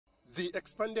The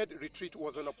expanded retreat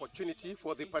was an opportunity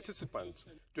for the participants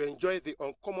to enjoy the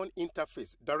uncommon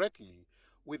interface directly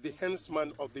with the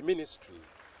headsman of the ministry.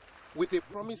 With a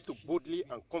promise to boldly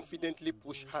and confidently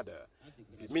push harder,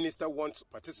 the minister wants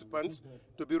participants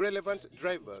to be relevant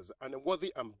drivers and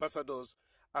worthy ambassadors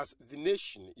as the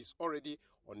nation is already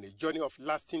on a journey of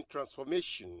lasting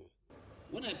transformation.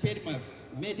 When I paid my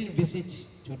maiden visit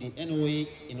to the NOA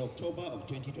in October of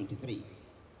 2023,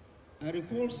 I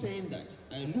recall saying that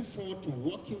I look forward to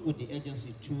working with the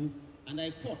agency to, and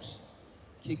I quote,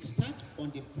 kickstart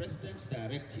on the President's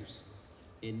directives,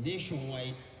 a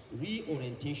nationwide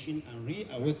reorientation and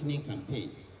reawakening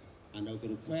campaign, and I'll be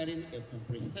requiring a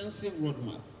comprehensive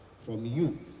roadmap from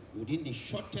you within the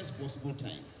shortest possible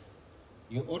time.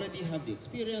 You already have the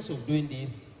experience of doing this,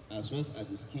 as well as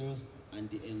the skills and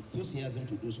the enthusiasm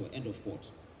to do so, end of quote.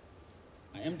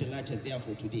 I am delighted,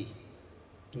 therefore, today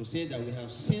to say that we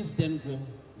have since then gone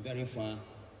very far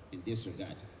in this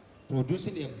regard,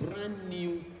 producing a brand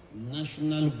new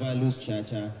national values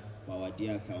charter for our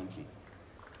dear country,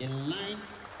 in line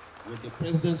with the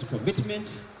President's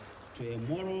commitment to a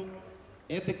moral,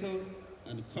 ethical,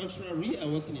 and cultural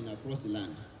reawakening across the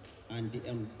land, and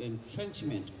the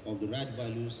entrenchment of the right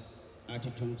values,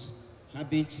 attitudes,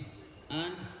 habits,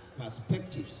 and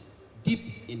perspectives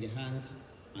deep in the hands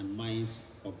and minds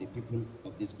of the people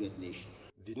of this great nation.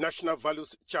 The National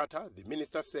Values Charter, the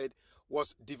minister said,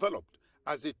 was developed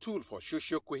as a tool for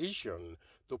social cohesion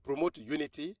to promote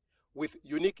unity with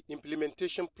unique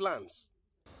implementation plans.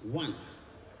 1.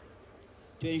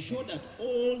 To ensure that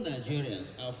all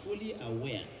Nigerians are fully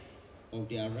aware of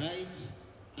their rights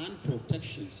and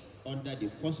protections under the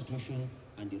Constitution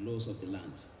and the laws of the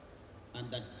land,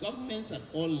 and that governments at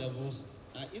all levels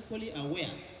are equally aware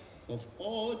of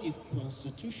all the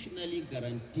constitutionally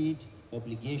guaranteed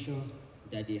obligations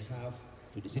that they have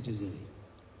to the citizenry.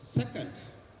 Second,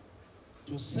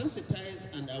 to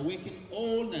sensitize and awaken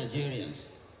all Nigerians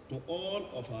to all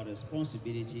of our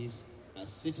responsibilities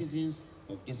as citizens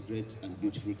of this great and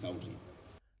beautiful country.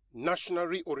 National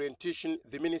reorientation,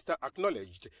 the minister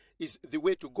acknowledged, is the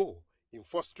way to go in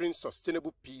fostering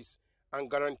sustainable peace and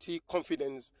guarantee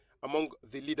confidence among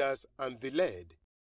the leaders and the led.